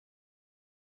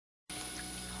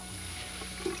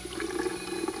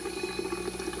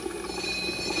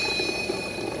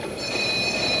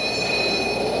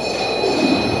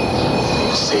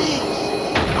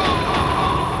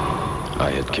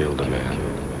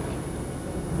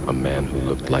man who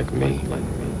looked like me,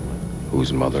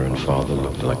 whose mother and father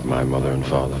looked like my mother and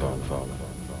father,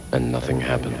 and nothing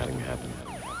happened.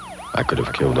 I could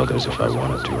have killed others if I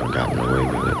wanted to and gotten away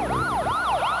with it.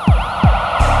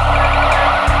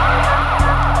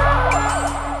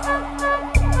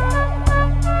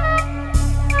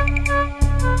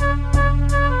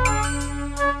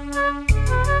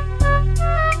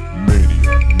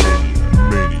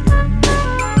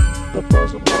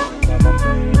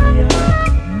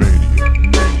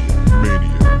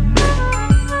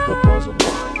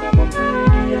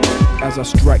 As I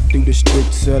strike through the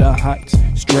streets of the heights,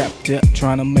 strapped up,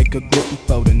 trying to make a grip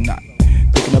before the night.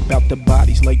 Thinking about the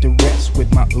bodies laid to rest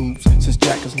with my ooze. Since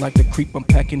Jack is like the creep, I'm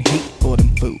packing heat for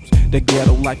them fools. The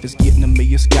ghetto life is getting to me,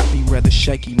 it's got me rather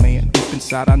shaky, man. Deep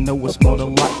inside I know it's more to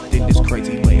life than this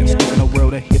crazy land. Stuck in a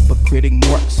world of hypocritic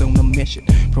marks on a mission.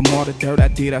 From all the dirt I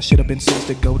did, I should have been sentenced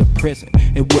to go to prison.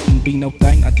 It wouldn't be no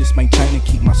thing, I just maintain and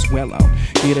keep my swell on.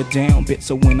 Get a down bit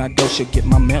so when I go she'll get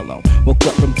my mellow. Woke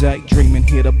up from daydreaming,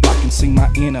 hit a block and see my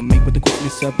enemy. With the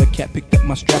quickness of a cat, picked up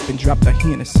my strap and dropped a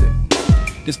Hennessy.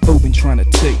 This fool been trying to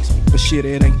tease, but shit,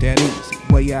 it ain't that easy.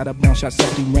 Way out of bounds, shot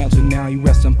 70 rounds and now he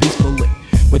resting peacefully.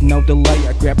 With no delay,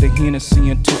 I grabbed a Hennessy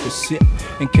and took a sip,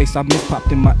 in case I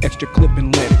mispopped in my extra clip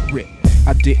and let it rip.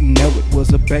 I didn't know it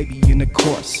was a baby in the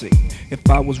car seat. If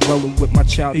I was rolling with my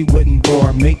child, he wouldn't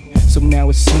bore me. So now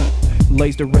his son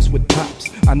lays the rest with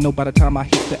pops. I know by the time I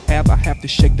hit the ab, I have to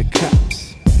shake the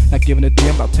cops. Not giving a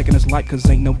damn about taking his life, cause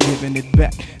ain't no giving it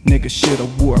back. Nigga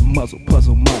should've wore a muzzle,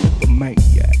 puzzle minded for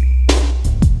maniac.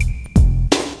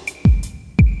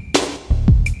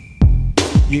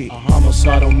 Yeah, a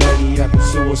homicidal maniac with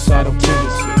suicidal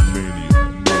tendency.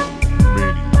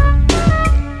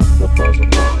 The puzzle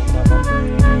mind of a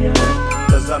maniac.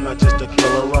 Cause I'm not just a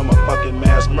killer, I'm a fucking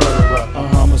mass murderer. A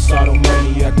homicidal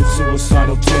maniac with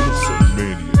suicidal tendency.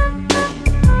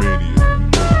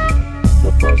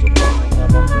 The puzzle mind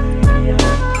of a maniac.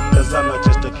 Cause I'm not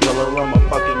just a killer, I'm a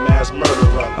fucking mass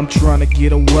murderer. I'm trying to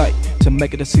get away to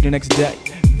make it to see the next day.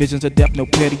 Visions of death, no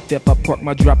petty theft. I park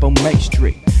my drop on Main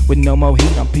Street. With no more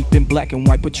heat, I'm peeping black and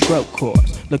white patrol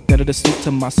cars. Looked under the seat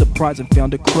to my surprise and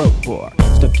found a crowbar.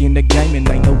 Stuck in the game and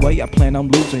ain't no way I plan on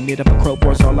losing it. If a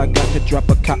crowbar's all I got to drop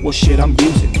a cop, well shit, I'm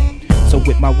using it. So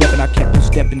with my weapon I kept on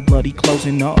stepping, bloody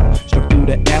closing off. Struck through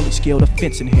the alley, scaled a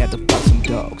fence and had to fight some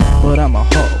dogs. But I'm a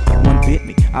hog, one bit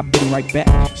me, I bit him right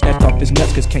back. Snapped off his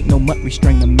nuts cause can't no mutt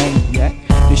restrain the maniac.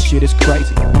 This shit is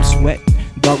crazy, I'm sweating.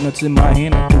 Dog nuts in my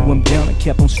hand, I threw him down and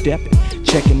kept on stepping.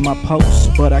 Checking my pulse,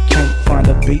 but I can't find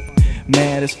a beat.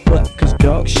 Mad as fuck, cause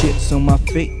dog shit's on my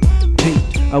feet. Pete,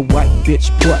 a white bitch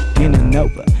plucked in a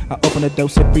Nova. I open the door,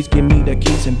 said please give me the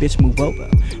keys and bitch move over.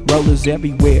 Rollers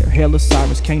everywhere, hella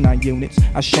sirens, canine units.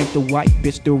 I shanked the white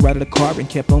bitch, threw her out of the car and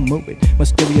kept on moving.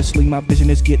 Mysteriously my vision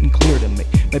is getting clear to me.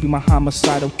 Maybe my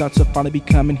homicidal thoughts are finally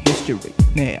becoming history.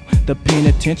 Now, the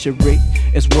penitentiary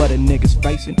is what a nigga's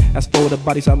facing. As for the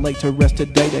bodies I lay to rest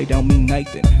today, they don't mean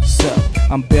nothing. So,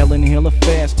 I'm bailing hella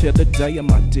fast till the day of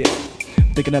my death.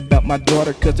 Thinking about my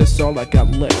daughter cause that's all I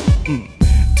got left.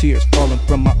 Tears falling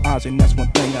from my eyes and that's one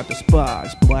thing I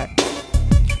despise, black.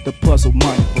 The puzzle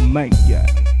mind of a maniac.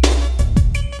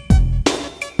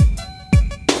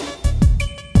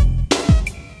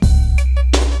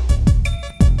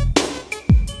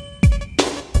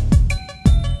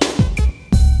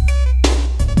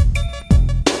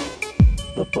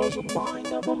 The puzzle mind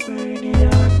of a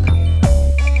maniac.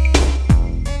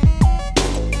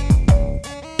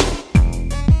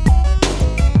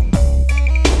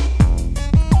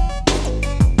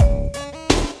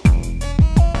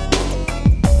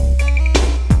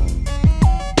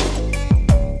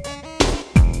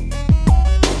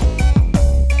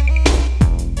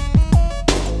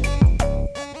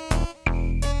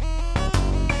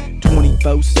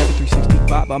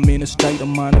 365, I'm in a state of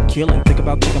mind of killing. Think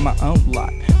about taking my own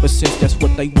life, but since that's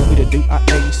what they want me to do, I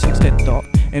 86 that thought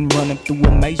and running through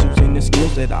a maze using the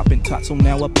skills that I've been taught. So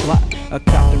now apply a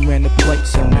cop and ran the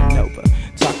plates on the Nova.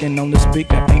 Talking on the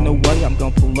speaker, ain't no way I'm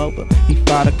gonna pull over. He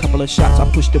fired a couple of shots, I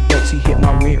pushed the brakes, he hit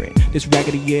my rear end. This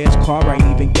raggedy ass car ain't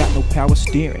even got no power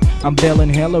steering. I'm bailing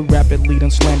hella rapidly,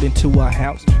 done slammed into a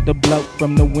house. The bloke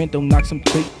from the window knocked some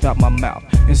teeth out my mouth.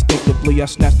 Instinctively I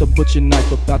snatched the butcher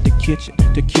knife up out the kitchen.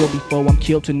 To kill before I'm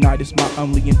killed tonight is my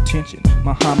only intention.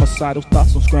 My homicidal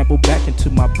thoughts will scramble back into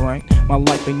my brain. My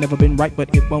life ain't never been right,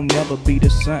 but it won't never be the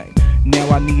same. Now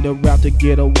I need a route to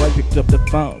get away, picked up the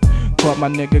phone. caught my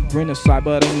nigga grin inside,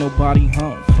 but ain't nobody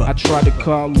home. I tried to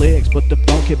call legs, but the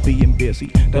phone kept being busy.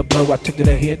 The blow I took to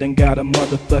the head and got a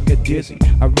motherfucker dizzy.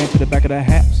 I ran to the back of the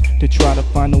house to try to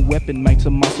find a weapon, mate. To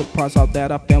my surprise, all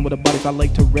that I found with the bodies I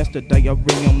laid to rest today. I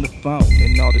ring on the phone,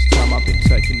 and all this time I've been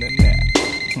taking a nap.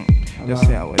 That's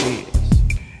how it is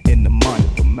in the mind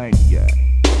of a maniac.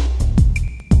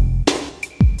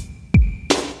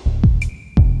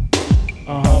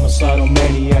 A homicidal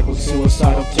maniac with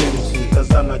suicidal tendencies. Cause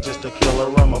I'm not just a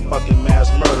killer, I'm a fucking mass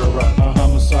murderer. A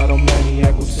homicidal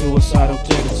maniac with suicidal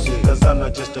tendencies. Cause I'm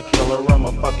not just a killer, I'm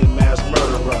a fucking mass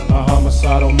murderer. A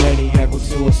homicidal maniac with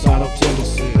suicidal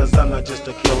tendencies. Cause I'm not just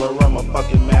a killer, I'm a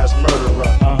fucking mass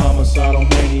murderer. A homicidal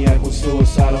maniac with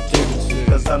suicidal tendencies.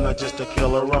 Cause I'm not just a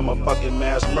killer, I'm a fucking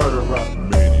mass murderer.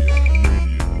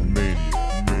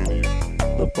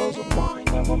 The puzzle mind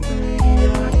of a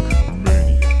maniac.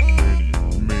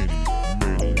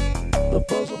 The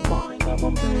puzzle mind of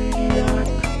a maniac.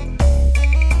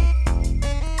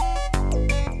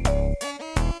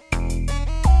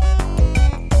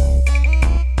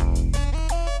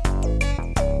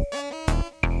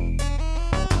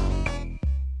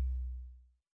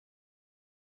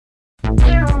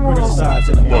 Criticize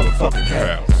in the motherfucking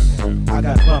house. I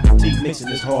got bumping teeth mixing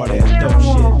this hard ass dope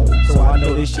shit. So I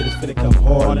know this shit is finna come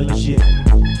hard and legit.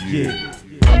 Yeah.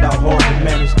 About hard to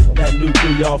manage, that new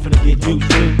crew y'all finna get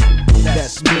used to.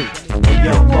 That's me, a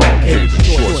young Caucasian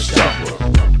shortstopper.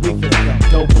 We finna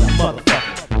come dope in a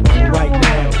motherfucker. But right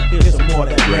now, here's some more of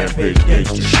that rampage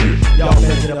gangster shit. Y'all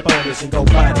better get up on this and go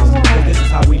buy this, cause this is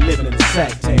how we living in the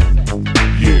sack town.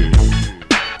 Yeah.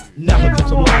 Now here comes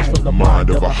some lines from the mind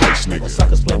of a heist nigga.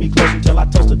 Suckers play me close until I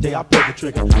toast the day I pull the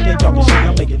trigger. They talking shit,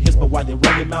 I'm making hits, but why they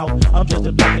run your mouth? I'm just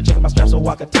in black and checking my strap so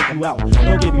I can take you out.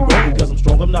 Don't get me wrong because I'm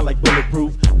strong, I'm not like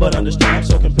bulletproof. But understand I'm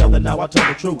so compelled that now I tell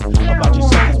the truth about you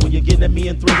suckers. When you're getting at me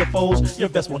in threes or fours, your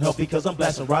vest won't help because I'm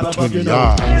blasting right above your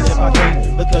nose. And if I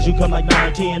can't, because you come like 9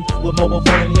 or 10 with mobile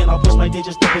phone in hand, I'll push my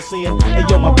digits to percent. Hey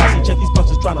yo, my posse, check these punks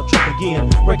is trying to trip again.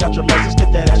 Break out your message, stick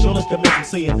that ass, you'll just commit some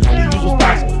sin. The usual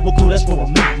spots, well cool, that's where we're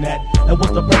meeting at. And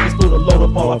what's the purpose for the load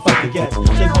up all I fucking gets?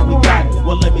 Say what we got,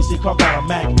 well let me see, Carl got a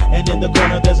Mac. And in the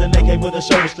corner there's an AK with a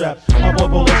shoulder strap. My boy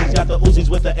Bolacious got the Uzis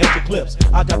with the extra clips.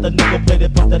 I got the nickel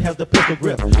plated pump that has the pistol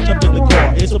grip. Jump in the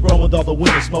car, it's a bro with all the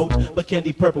window smokes, but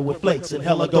candy purple with flakes and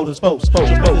hella golden spokes. Just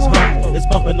made this hump, it's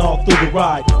bumping all through the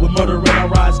ride. With murder in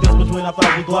our eyes, guns between our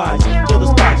thighs we glide to the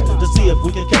spots to see if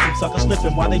we can catch some suckers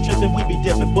slipping. While they tripping, we be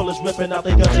dipping, bullets ripping out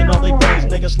their guts and all they brains.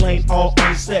 Niggas slain all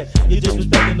on set. You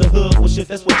disrespecting the hood, well shit,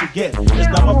 that's what you get. It's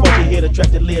not my fault you hit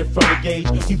attracted lead from the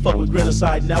gauge. You fuck with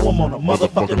Gritticide, now I'm on a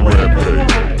motherfucking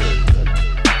rampage.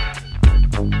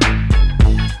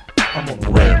 I'm on a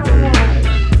rampage.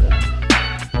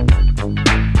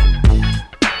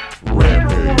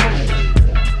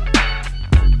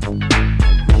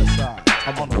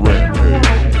 I'm on a rampage.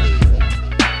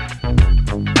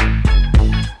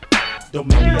 Don't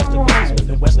make me ask the questions with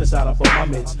the western side up on my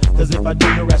mitts. Cause if I do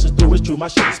your ass is through, it's true, my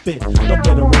shit is spit. Don't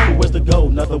play the rifle, where's the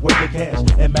gold? Another word the cash.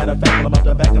 And matter of fact, while I'm out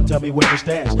the back, I'm tell me where's your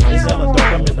stash. It's hella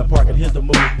dark, I'm in the park, and here's the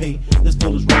move, P. This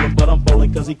fool is rolling, but I'm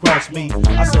bowling cause he crossed me.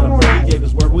 I said I'm ready, he gave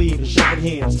his word, we even shaking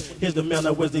hands. Here's the man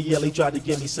that wears the yell, he tried to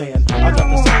get me saying I got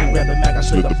the second, grab the Mac, I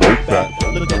slid the boat back.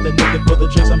 Look at the nigga for the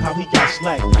tricks, somehow he got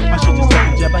slacked. My shit just got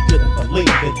me jabbed, I couldn't believe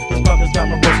it. His pockets got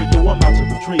my roasted, yo, I'm out to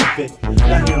retrieve it.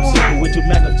 Now here I'm sitting with two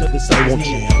magnums to the side of his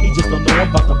hand. He just don't know I'm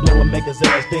about to blow and make his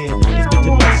ass dead. It's been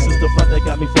 2 months since the front that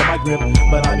got me from my grip,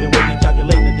 but I've been waiting,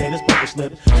 calculating the day this fucker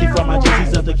slip. See from my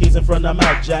J's up the keys in front of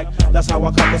my jack. That's how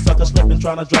I caught the sucker slipping,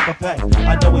 trying to drop a pack.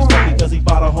 I know he's funny because he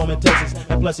bought a home in Texas,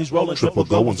 and plus he's rolling triple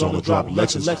goals on the drop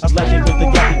Lexus. I left him with the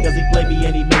gap because he played me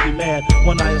and he made me mad.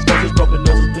 One eye is closed, his broken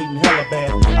nose is bleeding hella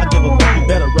bad. I give a fuck, you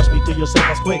better rush me to your safe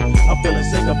house quick. I'm feeling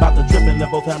sick about the dripping, let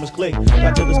both hammers click.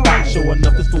 Got to the spot, sure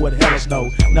enough, this fool had hella snow.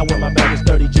 Now when my bag is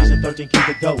 30 G's and 13 keys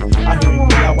to go, I hear him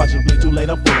bleed, I watch him bleed, too late,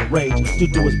 I'm full of rage. To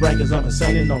do his break cause I'm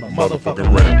insane and on a motherfucking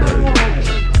rampage.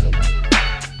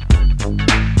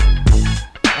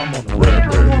 I'm on a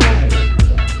rampage.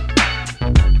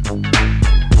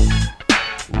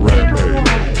 Rampage.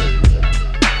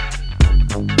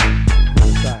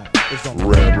 It's on the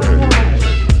rampage.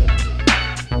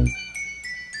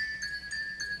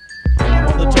 I'm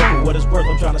on the token, what it's worth,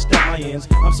 I'm trying to stack my ends.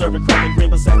 I'm serving crack and green,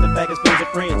 but sack the faggots, friends and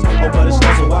friends. Oh, but it's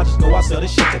slow, so I just go, I sell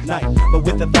this shit tonight. But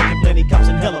with the fucking plenty cops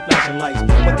and hella flashing lights.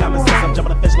 With common sense, I'm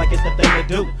jumping the fence like it's the thing to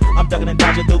do. I'm ducking and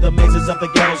dodging through the mazes of the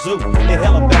ghetto zoo. They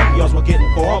hella backyards, we're getting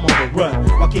far, I'm on the run.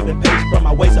 While keeping pace from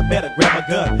my waist, I better grab my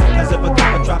gun. Cause if a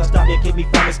cop try to stop me and keep me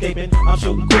from escaping, I'm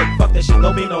shooting quick, fuck that shit,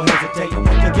 don't be no hesitating.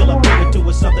 To kill a pig or two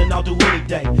is something I'll do any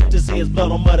day. To see his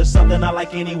blood on mud is something I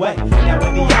like anyway. Now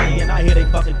when the alley and I hear they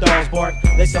fucking dogs bark,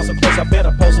 they sound so close I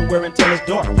better post somewhere until it's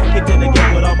dark. Kicked in the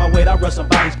gate with all my weight, I rush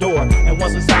somebody's door. And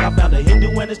once inside I found a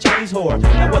Hindu and his Chinese whore.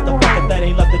 Now what the fuck if that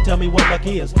ain't luck, to tell me what luck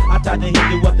is? I tied the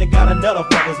Hindu up, then got another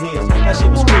fuck was his. That shit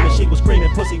was screaming, she was screaming,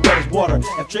 pussy wet as water.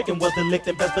 If tricking was the lick,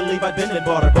 then best believe I'd been and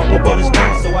bought her. But bought his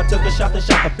down, so I took a shot to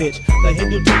shot the bitch. The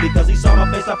Hindu took because he saw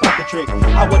my face, I popped the trick.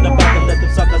 I wasn't about to let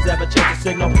them suckers have a chance to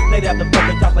signal. They'd have the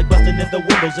fucking cops like busting in the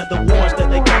windows. And the warrants that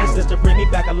they got is just to bring me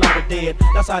back alive or dead.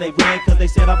 That's how they ran, cause they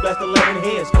said I blessed 11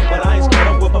 heads. But I ain't scared,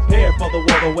 I'm well prepared for the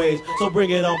waterways. So bring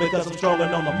it on because I'm stronger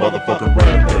on the motherfucking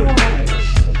rampage.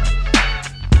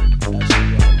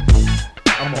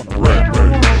 I'm on the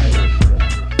rampage.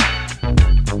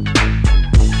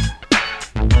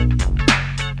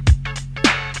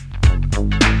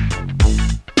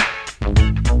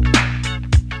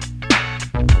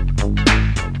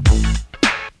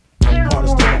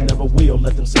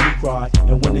 Let them see me cry,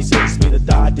 and when they said it's me to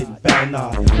die, I didn't bat an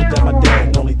eye. Looked at my dad,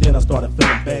 and only then I started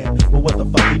feeling bad. But what the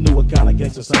fuck, he knew what kind of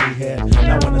gangster son he had.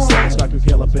 Now when the sun strike, you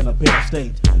kill up in a pair of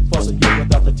state. Fussing you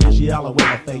without the tears, she all away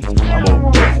my face. I'm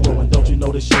on death row, and don't you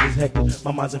know this shit is hectic.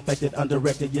 My mind's infected,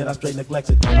 undirected, yet I straight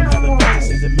neglected. I'm having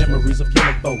fantasies and memories of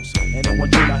killing folks. And in one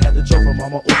dream I had to choke from all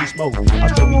my Uzi smoke. I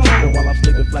straight be tripping while I'm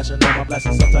sleeping, flashing on my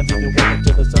blessings. Sometimes you can wake up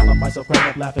to the sound of myself crying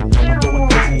up laughing. I'm going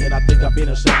crazy, and I think I've been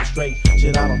in something straight.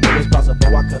 Shit, I don't know it's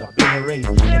possible, I could have been a race.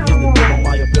 And here's the deal on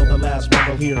my appeal, the last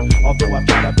rumble here. Although I've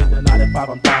tried, I've been denied at 5,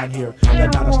 I'm dying here.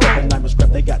 That night I slept and nightmare scrap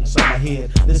they got inside my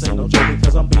head. This ain't no joke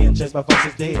because I'm being chased by folks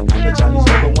that's dead. The Chinese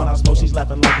girl, the one I smoke, she's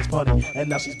laughing like it's funny. And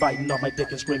now she's biting off my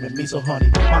dick and screaming, me so honey.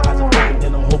 My eyes are open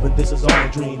and I'm hoping this is all a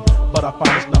dream. But I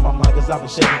find it's not my mind cause I've been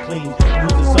shaking clean.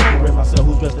 Who's the sucker in myself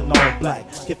who's dressed in all black?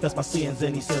 Confess my sins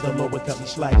and he said the Lord would cut me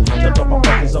slack. Jumped up my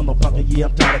fuckers, I'm no punkin', yeah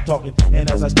I'm tired of talking. And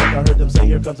as I spoke I heard them say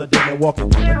here comes a demon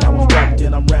walking. And now I'm strapped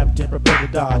and I'm wrapped and prepared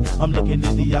to die. I'm looking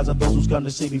in the eyes of those who's come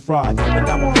to see me fry. And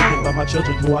now I'm thinking about my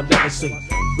children who I'll never see.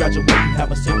 Graduating,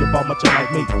 have a secret about much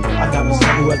like me. I have a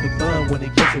son who has been fun when he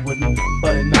gets it with me.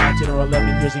 But in 9, 10 or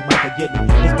 11 years he might forget me.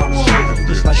 His mama shit,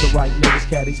 just like the right niggas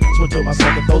caddies. Switch to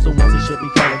myself that those are ones he should be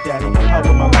calling daddy. How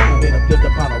would my life have been flipped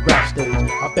upon a rap stage?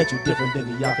 I bet you different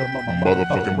than the outcome of my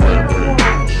motherfucking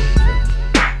rampage.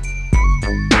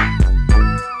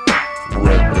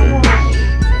 Rampage.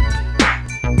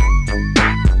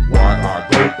 Why I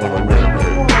go on a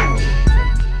rampage?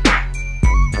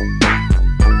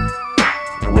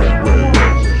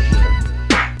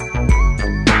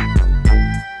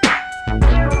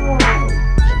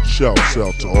 Shouts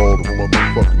out to all the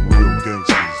motherfucking real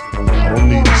gangsters. I don't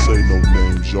need to say no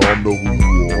names, y'all know who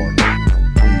you are.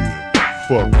 Yeah,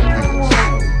 fuck peace.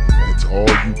 And to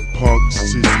all you punk,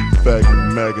 sissy,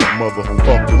 faggot, maggot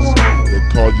motherfuckers that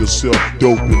call yourself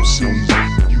dope MCs,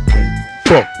 you can't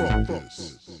fuck with this.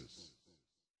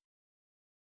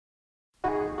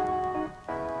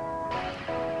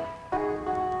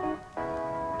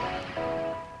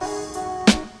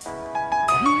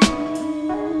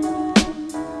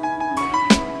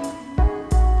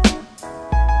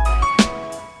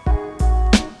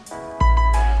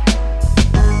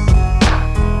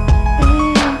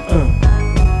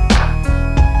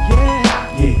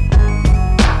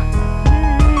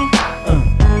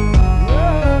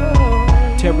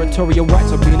 Territorial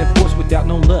rights are being enforced without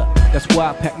no love. That's why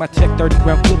I pack my tech 30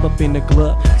 round clip up in the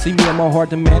glove. See me, I'm all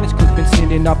hard to manage, cause been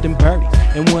sending off them birdies.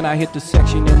 And when I hit the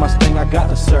section in my sting, I got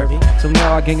to serve it. So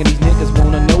now I gang of these niggas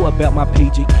wanna know about my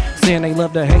PG. Saying they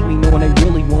love to hate me, knowing they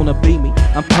really wanna be me.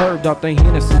 I'm purved off they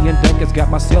Hennessy and Duncan's got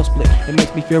my cell split. It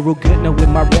makes me feel real good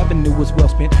knowing my revenue is well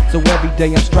spent. So every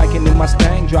day I'm striking in my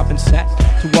stang, dropping sacks.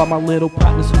 To all my little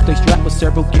partners who stay strapped with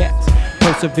several gats.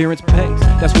 Perseverance pays,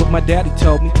 that's what my daddy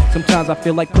told me. Sometimes I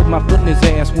feel like putting my foot in his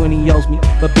ass when he owes me.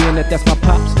 But being that that's my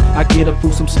pops, I get up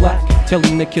through some slack. Tell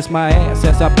him to kiss my ass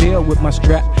as I bail with my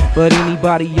strap. But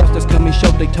anybody else that's coming show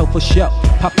they toe for show.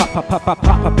 Pop, pop, pop, pop, pop,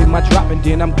 pop up in my drop and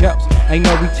then I'm ghost. Ain't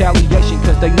no retaliation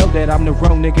cause they know that I'm the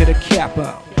wrong nigga to cap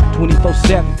on.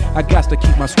 24/7, I got to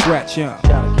keep my scratch on.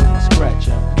 Gotta keep my scratch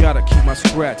on. Gotta keep my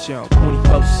scratch on.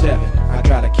 24/7, I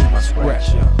gotta keep my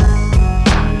scratch on.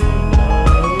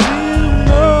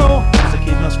 Got to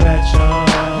keep my scratch on.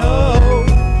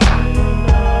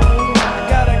 I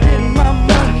gotta get my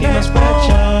money. Keep my scratch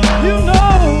on. You know.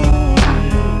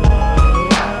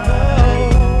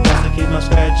 Got to keep my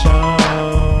scratch on.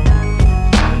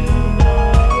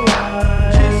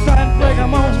 She's trying to break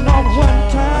 'em on all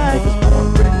one time. Niggas born,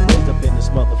 bred, and raised up in this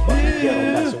motherfucking ghetto.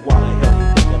 That's why the hell you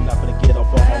think I'm not gonna get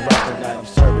off on my rock tonight? I'm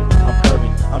serving, I'm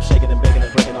curving.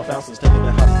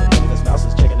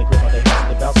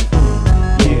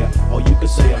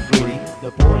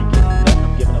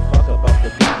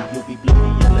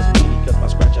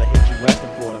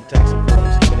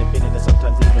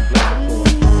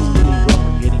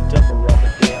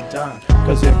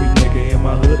 Cause every nigga in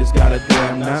my hood has got a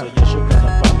damn nine. So you sure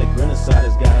gonna find the grin inside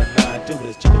has got a 9 too. But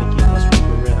it's cheaper to keep my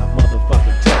sweeper in a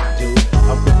motherfucking tech, dude.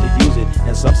 I'm quick to use it,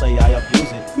 and some say I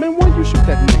abuse it. Man, why you shoot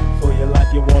that nigga? For your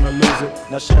life you wanna lose it.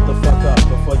 Now shut the fuck up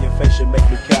before your face should make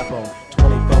me cap on.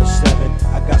 24/7,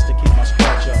 I got to keep my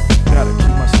scratch on. Gotta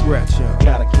keep my scratch on.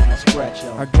 Gotta keep my scratch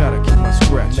on. I gotta keep my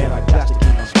scratch on. Man, I got to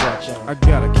keep my scratch on. I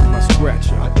gotta keep my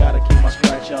scratch on. I gotta keep my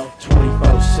scratch on.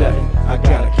 24/7, I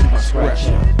gotta keep my scratch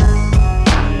on.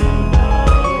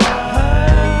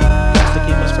 Got to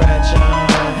keep my scratch on.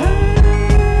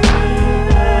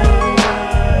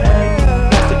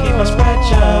 Got to keep my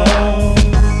scratch on.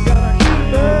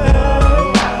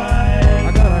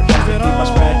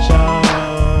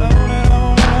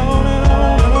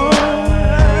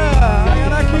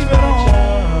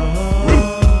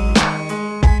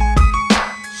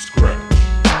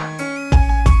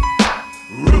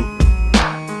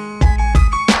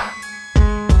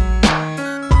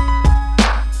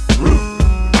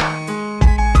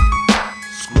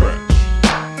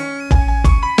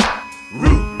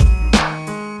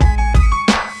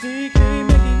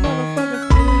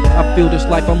 I feel this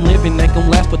life I'm living ain't gon'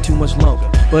 last for too much longer.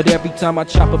 But every time I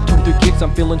chop up 2-3 kicks,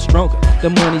 I'm feeling stronger. The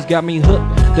money's got me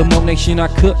hooked, the more nation I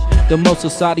cook, the more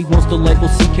society wants to label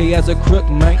CK as a crook,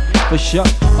 man. For sure.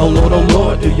 Oh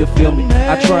Lord, do you feel me?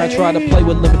 I try to play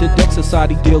with limited deck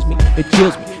society deals me. It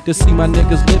kills me to see my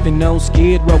niggas living on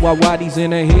skid row while whiteys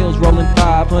in the hills rolling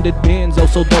 500 bins. Oh,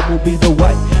 so dope will be the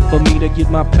way for me to get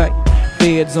my pay.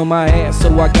 Feds on my ass,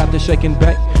 so I got to shake and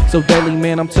bake. So daily,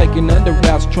 man, I'm taking under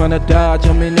routes, trying to dodge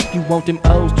them. And if you want them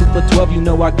O's, 2 for 12, you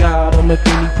know I got them. If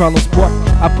any problems spark,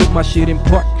 I put my shit in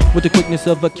park. With the quickness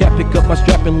of a cat, pick up my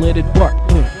strap and let it bark.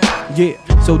 Yeah,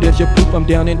 so there's your proof, I'm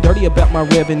down and dirty about my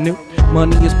revenue.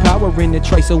 Money is power in the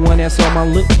tray, so one that's on my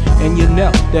look. And you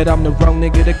know that I'm the wrong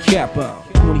nigga to cap on.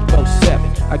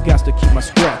 24/7, I got to keep my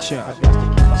scratch on. I got to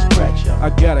keep my scratch on. I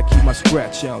gotta keep my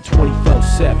scratch on.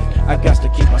 24/7, I got to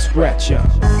keep my scratch on.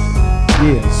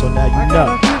 Yeah, so now you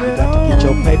know. You got to get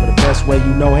your paper the best way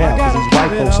you know how. Cause these white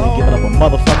folks ain't giving up a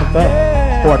motherfucking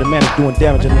thing. Part of the man is doing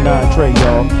damage in the 9 tray,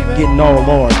 y'all. Getting all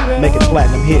large, making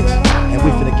platinum hits. And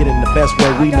we finna get it in the best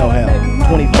way we know how.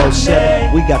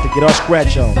 24/7, we got to get our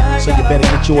scratch on. So you better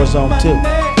get yours on too.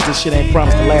 Cause this shit ain't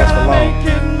promised to last for long.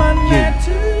 Yeah.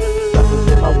 Suckers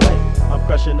in my way, I'm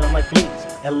crushing them like fleas.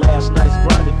 And last night's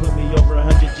grind it put me over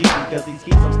 100 G's. Because these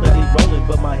keys I'm steady rolling,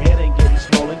 but my head ain't getting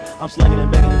swollen. I'm slinging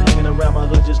and banging and hanging around my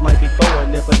hood just like before.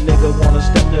 And if a nigga wanna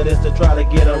step to this to try to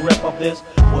get a rep off this,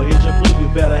 well here's your clue, you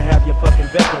better have your fucking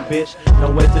vest on, bitch.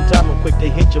 No wasting time, I'm quick to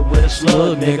hit you with a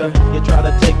slug, nigga. You try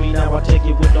to take me now, I take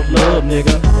you with no love,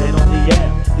 nigga. And on the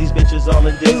app, these bitches all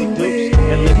in Dizzy Dukes.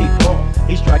 And let me call,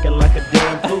 he's striking like a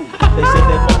damn fool. They say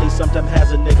that money sometimes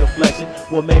has a nigga flexing.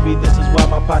 Well maybe this is why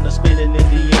my partner's spinning in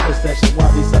the intersection. Why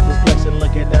these suckers flexing,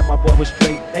 looking at my boy with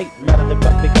straight hate. Matter than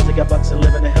fuck because they got bucks and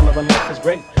living a hell of a life is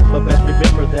great. But best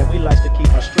remember that we like to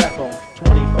keep our strap on.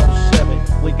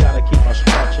 24/7, we gotta keep our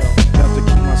scratch on. Got to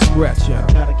keep my scratch on.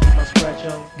 Gotta keep my scratch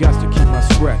on. Got to keep my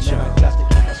scratch Man, on. I got to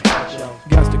keep my scratch on.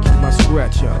 Got to keep my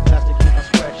scratch on. Got to keep my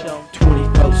scratch on.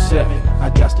 24/7, I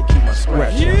got to keep my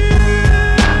scratch on.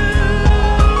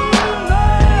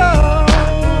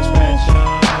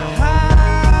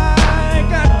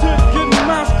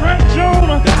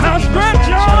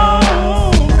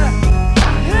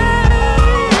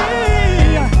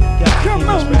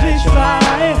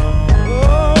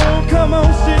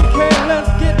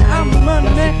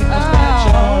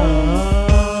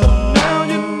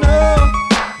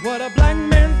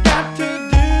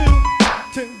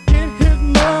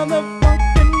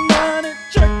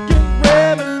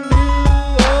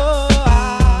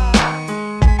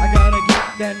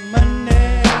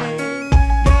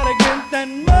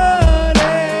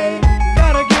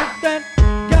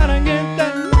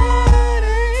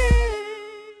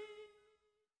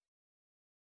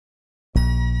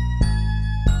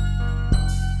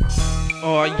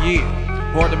 Oh yeah,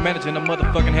 hard to manage in the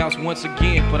motherfucking house once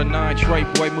again. For the 9 tray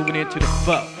boy moving into the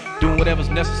foe, doing whatever's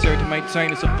necessary to maintain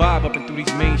and survive up and through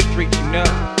these mean streets, you know.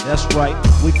 That's right,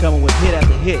 we coming with hit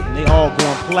after hit, and they all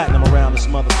going platinum around this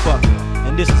motherfucker.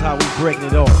 And this is how we breaking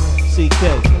it off.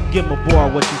 CK, give my boy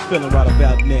what you feeling right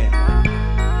about now.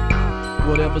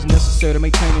 Whatever's necessary to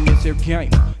maintaining this here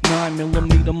game.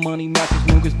 9mm money match as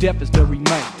long as death is the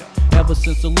remainder. Ever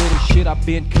since a little shit I've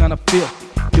been kinda filthy,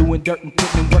 doing dirt and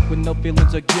putting in work with no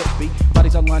feelings of guilty.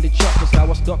 Bodies are lined in chalk, that's how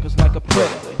I stalk us like a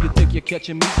predator. You think you're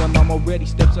catching me, but I'm already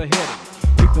steps ahead of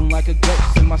you. Creeping like a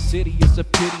ghost in my city, it's a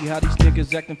pity how these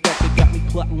niggas acting fat, they got me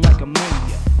plotting like a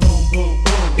maniac. boom,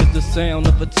 boom. It's the sound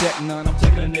of a Tech 9. I'm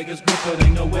taking a nigga's grip, but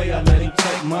ain't no way I let him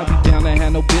take mine. Be down and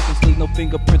have no business, leave no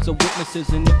fingerprints or witnesses.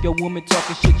 And if your woman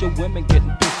talking shit, your women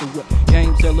getting pistol whipped.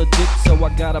 Game's hella dick, so I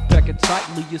gotta pack it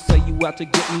tightly. You say you out to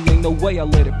get me, ain't no way I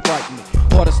let it frighten me.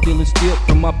 Heart of stealing still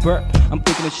from my birth. I'm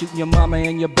thinking of shooting your mama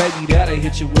and your baby, that'll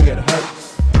hit you where it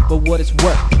hurts. For what it's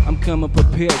worth, I'm coming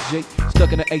prepared, Jake.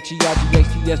 Stuck in the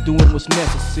HEIGHTS doing what's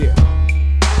necessary.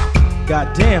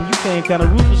 Goddamn, you came kinda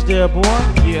ruthless there, boy.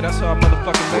 Yeah, that's how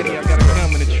motherfucking Maniac gotta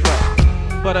come in the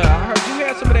truck. But I heard you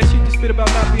had some of that shit to spit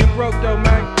about not being broke though,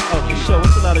 man. Oh, for sure.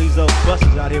 It's a lot of these old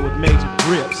busters out here with major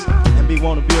grips and be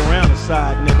wanting to be around the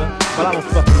side, nigga. But I don't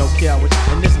fuck with no cowards,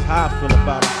 and this is how I feel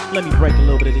about them. Let me break a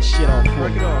little bit of this shit off for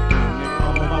Break you. it off, nigga.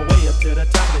 I'm on my way up to the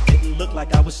top. It didn't look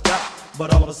like I was stopped,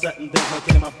 but all of a sudden there's no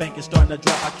kid in my bank is starting to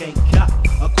drop. I can't cop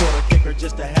a quarter kicker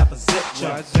just to have a zip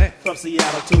jump. Why is that? From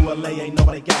Seattle to LA, ain't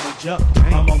nobody got no jump.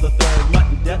 I'm on the third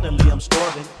month and definitely I'm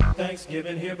starving.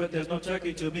 Thanksgiving here, but there's no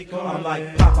turkey to be caught. I'm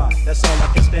like Popeye, that's all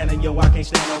I can stand, and yo, I can't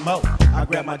stand no more. I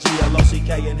grab my GLOCK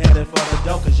and headed for the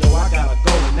dough, cause yo, I got a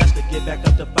goal, and that's to get back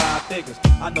up to 5 figures.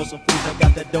 I know some fools that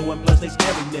got that dough, and plus they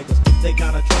scary niggas. They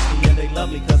kinda trust me and they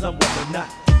love me, cause I'm what they're not.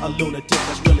 A lunatic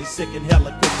that's really sick and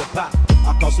hella quick to pop.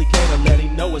 I call CK to let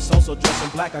him know it's also dressed in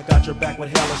black. I got your back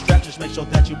with hella straps, just make sure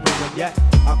that you bring a yak.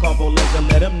 I call Bolegs to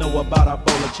let him know about our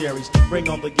bowl of cherries. Bring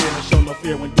on the gear and show no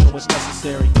fear when doing what's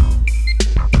necessary.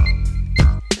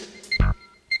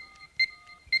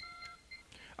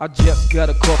 I just got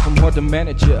a call from her the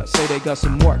manager. Say they got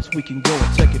some marks we can go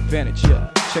and take advantage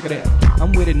of. Check it out,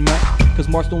 I'm with it, man, cause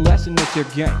marks don't last in this your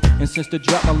game. And since the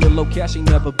drop, my little old cash ain't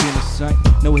never been the same.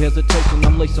 No hesitation,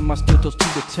 I'm lacing my steel toes to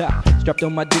the top. Strapped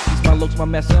on my dickies, my looks, my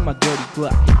mess, and my dirty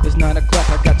block. It's 9 o'clock,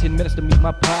 I got 10 minutes to meet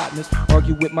my partners.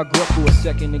 Argue with my girl for a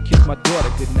second and kiss my daughter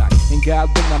goodnight. And God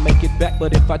willing, I make it back,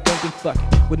 but if I don't, then fuck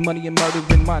it. With money and murder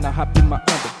in mind, I hop in my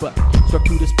underbucket. Struck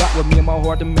through the spot where me and my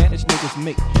hard to manage niggas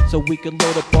meet, so we could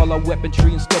load up all our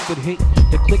weaponry and stuff with heat.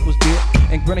 The click was there,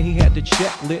 and granted he had the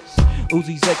checklist.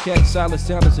 Uzis, AK, silent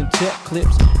sounders, and tech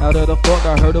clips. Out of the fog,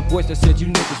 I heard a voice that said, "You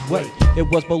niggas wait." It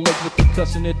was Bolegs with the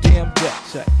cuss in the damn death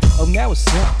check. Oh, now it's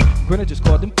on. Grenade just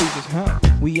called them fools home.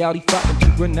 We out, he fought them 2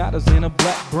 Granadas and a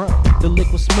black brown. The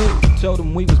lick was smooth, told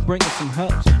him we was bringing some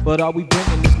hoes. But all we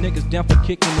bringing is niggas down for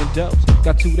kicking the doors.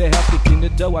 Got to the house, kicked in the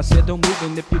door. I said, don't move,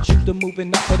 and if you choose to move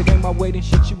and not play the game my way, then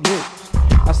shit you lose.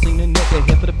 I seen a nigga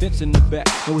head for the fence in the back.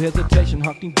 No hesitation,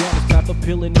 hunked him down, it's time for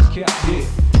peeling his cap, yeah.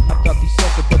 I thought these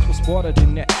sucker butts was smarter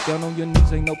than that. Down on your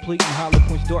knees, ain't no pleading, hollow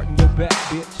points darting your back,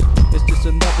 bitch. It's just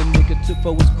another nigga took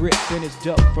for his grip and his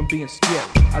dope from being scary.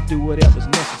 I do whatever's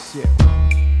necessary.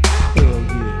 Hell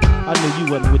yeah, I knew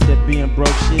you wasn't with that being broke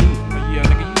shit either. Yeah,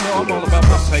 nigga, you know I'm all about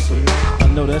my paper, man. I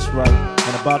know that's right.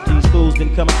 And about these fools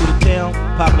been coming through the town,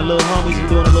 popping the little homies and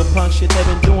doing the little punk shit they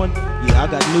been doing. Yeah, I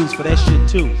got news for that shit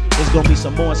too. There's gonna be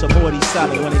some more of these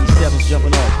solid 187s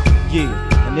jumping off.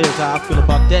 Yeah, and there's how I feel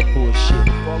about that bullshit.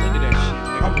 Fall into that shit,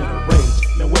 nigga. I'm in a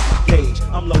rage, man, with my gauge,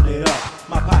 I'm loaded up.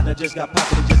 My partner just got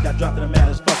popped and just got dropped in the mad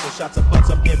as fuck. So shots of butts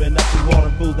I'm giving up to all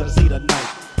them fools that'll see the night.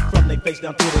 From they face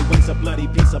down to their waist, a bloody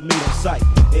piece of meat on sight.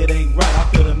 It ain't right, I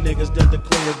feel them niggas done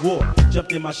declared war.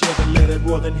 Jumped in my Chevy, let it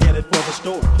roar, then headed for the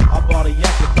store. I bought a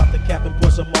yak and popped the cap and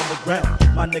poured some on the ground.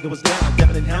 My nigga was down,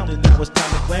 devin' and hounding, now it's time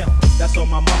to clown. That's on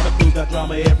my mama, the fools got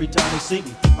drama every time they see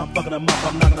me. I'm fucking them up,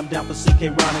 I'm knocking them down for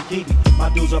CK, Ron, and Kiwi. My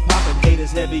dudes are popping,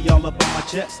 haters heavy all up on my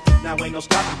chest. Now ain't no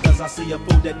stopping, cause I see a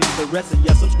fool that needs the rest. And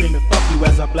yes, I'm screaming, fuck you,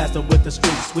 as I blast him with the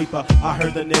street sweeper. I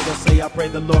heard the nigga say, I pray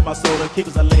the Lord my soul to keep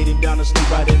us. I laid him down to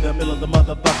sleep right in the middle of the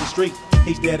motherfucking street.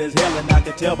 He's dead as hell, and I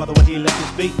can tell by the way he left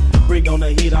his feet. Bring on the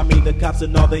heat, I mean the cops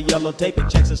and all their yellow tape and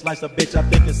checks and slice a bitch. I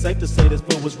think it's safe to say this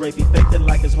fool was raped. He faked it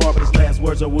like his heart, but his last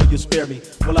words are, will you spare me?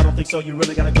 Well, I don't think so, you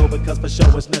really gotta go, because for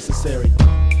sure it's necessary.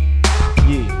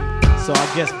 Yeah. So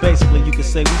I guess basically you could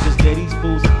say we just gave these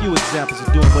fools a few examples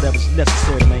of doing whatever's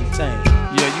necessary to maintain.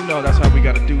 Yeah, you know that's how we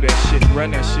gotta do that shit. Run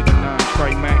that shit in 9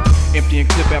 tray, man. Emptying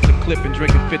clip after clip and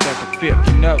drinking fifth after fifth,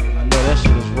 you know. I know that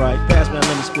shit is right. Pass me that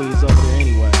lemon squeeze over there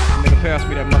anyway. Nigga, pass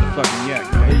me that motherfucking yak,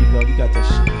 man. There you go, you got that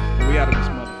shit. And we out of this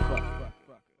motherfucker.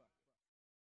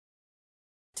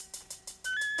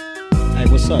 Hey,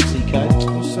 what's up, CK?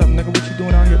 What's up, nigga? What you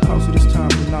doing out here posted this time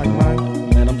of the night, man?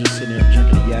 Man, I'm just sitting there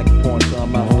drinking a yak, pouring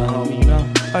some out for the homie, you know?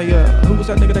 Hey, who was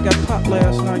that nigga that got popped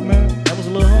last night, man? That was a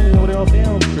little homie over there off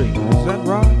Elm Street. Is that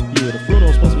right? Yeah, the funeral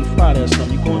was supposed to be Friday or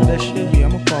something. You going to that shit? Yeah,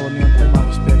 I'ma follow me and pay my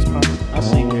respects, pop. I'll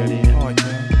see you there then. Alright,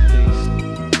 man. Peace.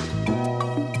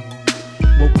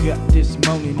 Woke up this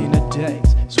morning in a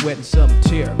daze, sweating something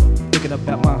terrible, thinking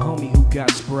about my homie who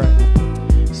got sprayed.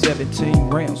 17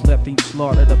 rounds left him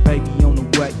slaughtered, a baby on the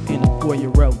way and a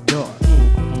 4-year-old daughter.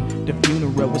 The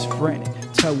funeral was frantic,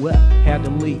 toe up. Had to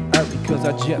leave early cause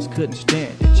I just couldn't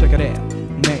stand it. Check it out,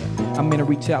 now I'm in a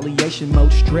retaliation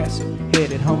mode, stressing.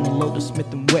 Headed home to load the Smith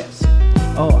 & Wesson.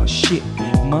 Oh shit,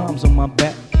 mom's on my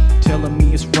back, telling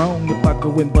me it's wrong if I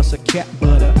go and bust a cat.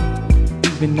 But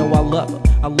even though I love her,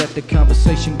 I let the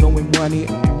conversation go in one ear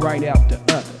and right out the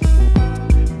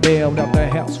other. Bailed out the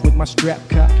house with my strap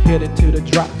cock, headed to the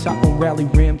drop top on rally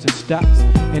rims and stocks.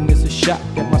 And it's a shock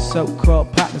that my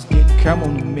so-called partners didn't come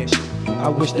on the mission. I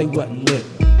wish they wasn't lit.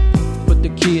 Put the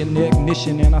key in the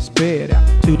ignition and I sped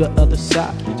out to the other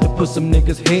side to put some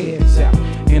niggas' heads out.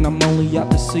 And I'm only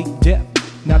out to seek death,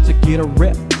 not to get a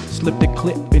rep. Slip the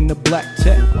clip in the black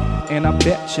tech, and I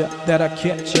betcha that I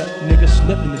catch up niggas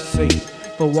slipping the seat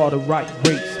for all the right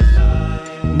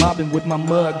reasons. Mobbing with my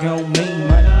mug on me,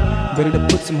 man. Ready to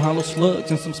put some hollow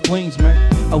slugs and some spleens, man.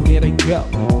 Oh, there they go.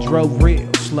 Drove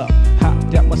real slow.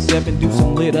 Hopped out my 7 deuce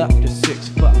and lit up to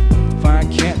 6-4.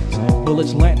 Fine cannons,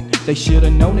 bullets landed. They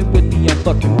should've known it with the I'm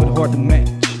fucking with hard to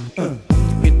manage.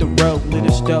 Hit the road, lit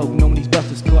a stove. Knowing these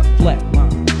busters caught flat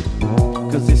line.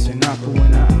 Cause it's an eye for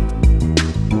an eye.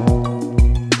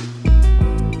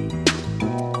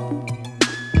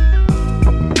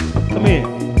 Come in.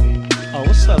 Oh,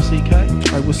 what's up, CK?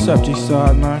 Hey, what's up,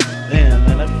 G-Side, man? Damn,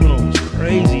 man, that funeral was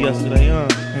crazy yesterday, huh?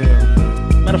 Hell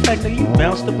yeah. Matter of fact, nigga, you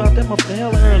bounced about that motherfucker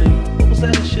hella early. What was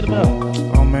that shit about?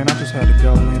 Oh, man, I just had to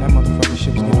go, man. That motherfucking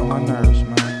shit was getting on my nerves,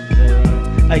 man.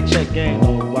 Yeah, right. Hey, check game,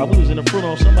 though. While we was in the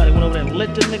funeral, somebody went over there and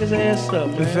lit them niggas' ass up,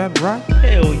 man. Is that right?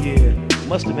 Hell yeah.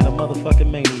 Must have been a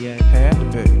motherfucking maniac. Had to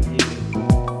be.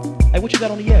 Yeah. Hey, what you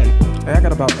got on the yak? Hey, I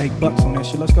got about $8 on that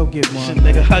shit. Let's go get one. Shit,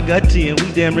 nigga, I got 10.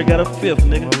 We damn near got a 5th,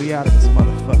 nigga. Well, we out of this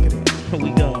motherfucker then.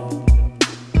 We gone.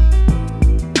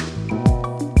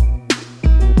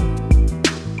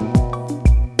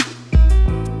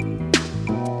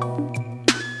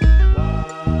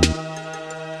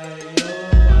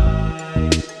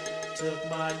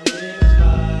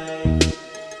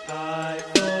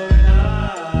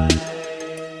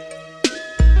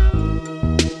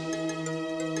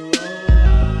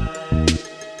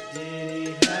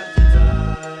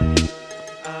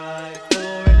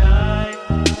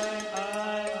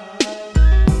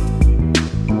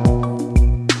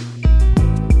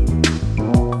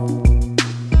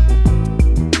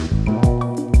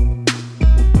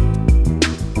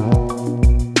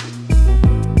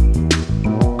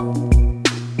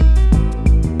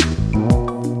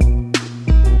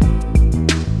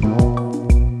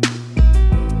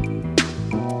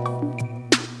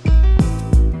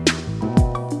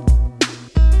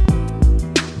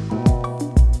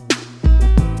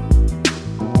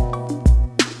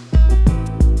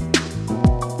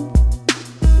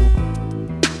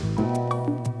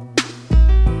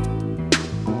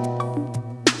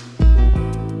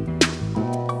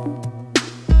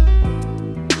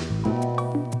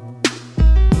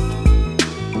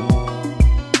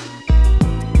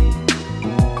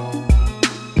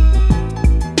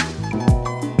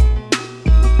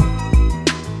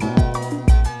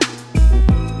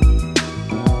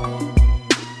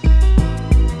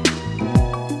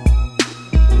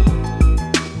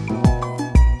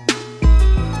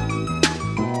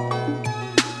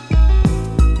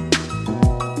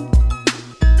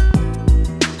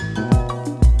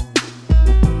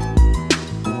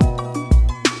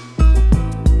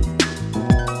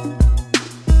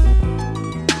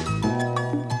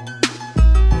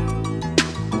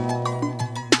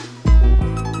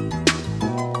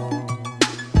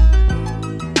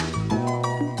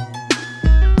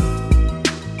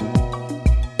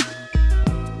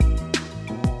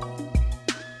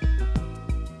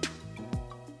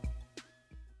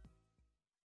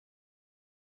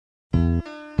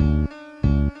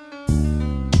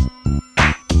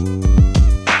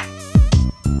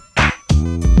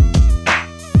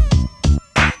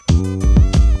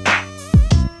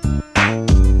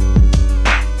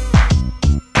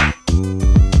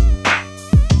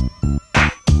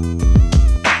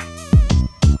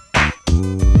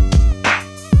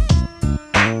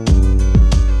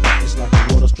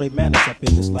 straight madness up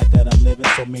in this life that I'm living.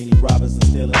 So many robbers and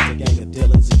stealers, a gang of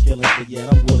dealers and killers, but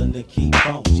yet I'm willing to keep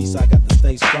on. Geez, I got to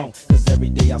stay strong, cause every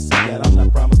day I see that I'm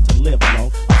not promised to live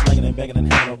alone. I'm slinging and begging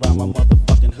and hanging around my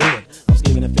motherfucking hood. I'm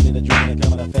scheming and feeling the dream and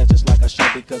coming up fast just like I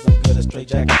should, because I'm good at straight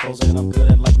jacking foes and I'm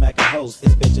good at like Mac and hoes.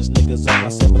 It's bitches, niggas on my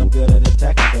set, but I'm good at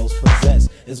attacking those. Possess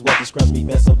is what describes me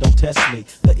best, so don't test me.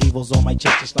 The evil's on my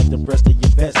chest just like the breast of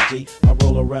your vest, G. I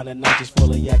roll around at night just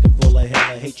full of yak and full of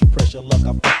hell. I hate you, pressure luck,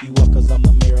 I fuck you up cause I'm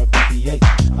the mayor of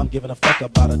BPH. I'm giving a fuck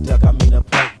about a duck, I mean a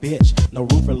punk bitch. No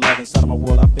room for love inside of my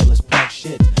world, I feel it's punk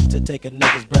shit. To take a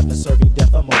nigga's breath and serving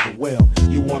death, I'm overwhelmed.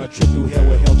 You wanna trip through hell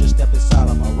with hell, just step inside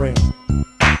of my realm.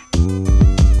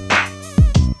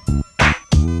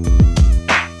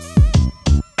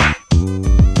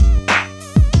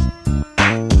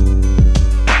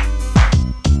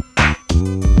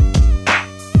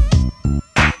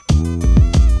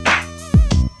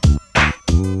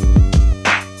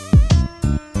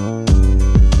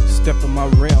 my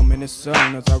realm in its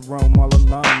zone as I roam all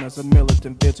alone as a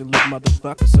militant vigilant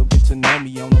motherfucker. So get to know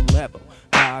me on a level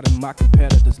higher than my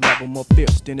competitors' level, more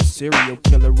fierce than a serial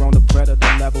killer on the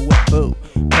predator level. With food,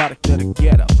 product of the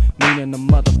ghetto, meaning the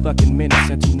motherfucking menace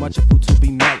and too much of food to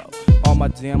be mellow. All my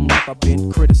damn life I've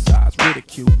been criticized,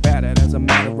 ridiculed, battered. As a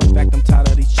matter of fact, I'm tired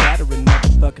of these chattering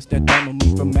motherfuckers that don't know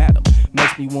me from Adam.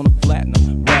 Makes me wanna flatten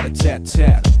them,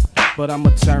 rat-a-tat-tat. But I'ma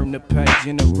turn the page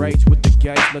in a rage with the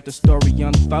gauge, let the story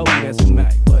unfold as it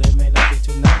may. But it may not be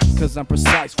too nice, cause I'm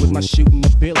precise with my shooting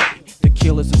ability. The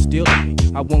killer's instilled in me.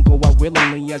 I won't go out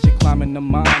willingly as you're climbing the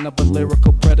mind of a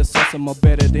lyrical predecessor, more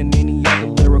better than any other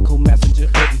lyrical messenger.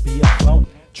 couldn't be a phony.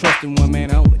 Trusting one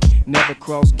man only, never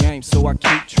cross game, so I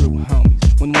keep true,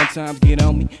 homies. When one times get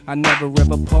on me, I never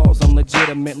ever pause. I'm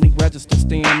legitimately registered,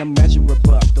 staying a measure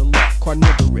above the law.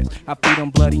 Carnivorous, I feed on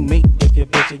bloody meat. If your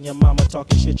bitch and your mama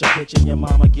talking shit, your bitch and your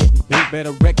mama getting beat.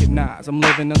 Better recognize I'm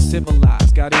living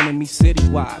uncivilized, got enemies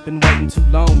citywide. Been waiting too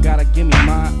long, gotta give me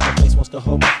mine. My face wants to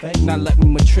hold my face, Not let me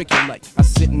matriculate. I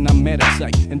sit and I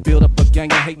meditate and build up a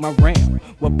gang. I hate my ram.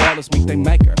 What ballers meet they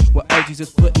maker. What OGs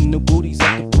is putting new booties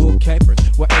at the bull capers.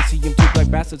 What ACM two black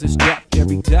bastards is dropped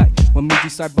every day. When me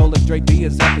decide like Dre D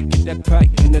is out to get that pay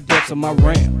in the depths of my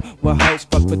ram. What hoes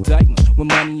fuck for dating. When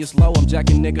money is low, I'm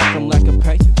jacking niggas from lack of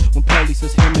patience. When police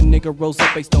is him and nigga rolls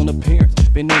up based on appearance.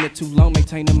 Been in it too long,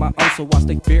 maintaining my own, so I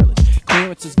stay fearless.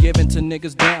 Clearance is given to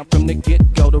niggas down from the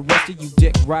get-go. The rest of you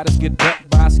dick riders get ducked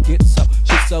by a schizo.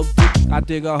 Shit so deep, I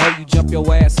dig a hole, you jump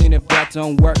your ass in. If that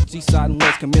don't work, G-side and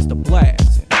let's commence the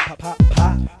blast. pop, pop,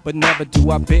 pop. But never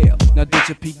do I bail. Now ditch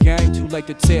your P game, too late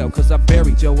to tell, cause I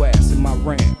buried your ass in my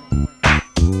ram.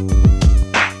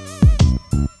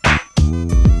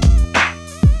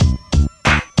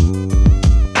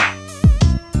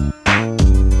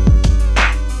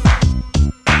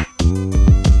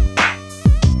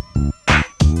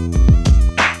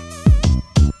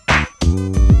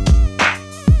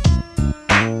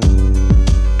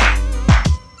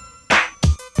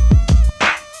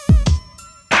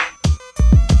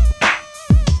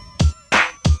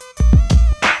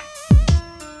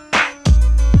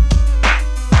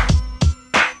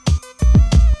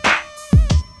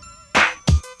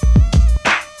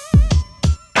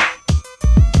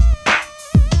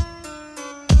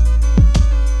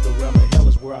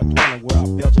 Where I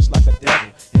felt just like a devil,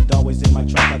 and always in my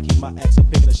trap I keep my axe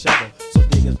and picking a shovel. So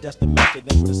diggers, that's the method,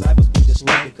 then for disciples be just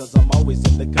like it, cause I'm always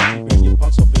in the country, bring your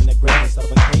punks up in the ground inside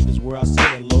of a cave is where I sit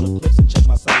and load of clips and check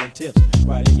my silent tips.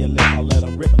 Right in your lip, I'll let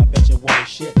them rip and I bet you want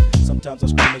shit. Sometimes I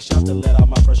scream and shout to let out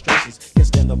my frustrations. Can't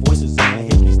stand the voices in my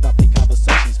head, can't stop the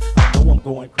conversations. I know I'm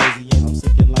going crazy and I'm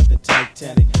sinking like the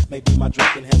Titanic. Maybe my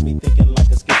drinking has me thinking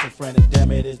like a schizophrenic.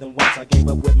 Damn it is then once I gave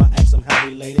up with my axe somehow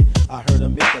related. I heard a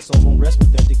myth that souls won't rest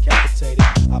with them decapitated.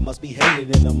 I must be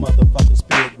hated in the motherfucking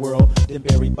spirit world. Then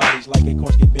bury bodies like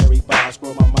acorns get buried by a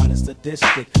squirrel. My mind is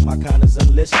sadistic, my kind is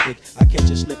illicit. I catch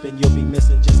you slipping, you'll be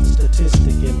missing just a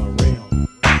statistic in my realm.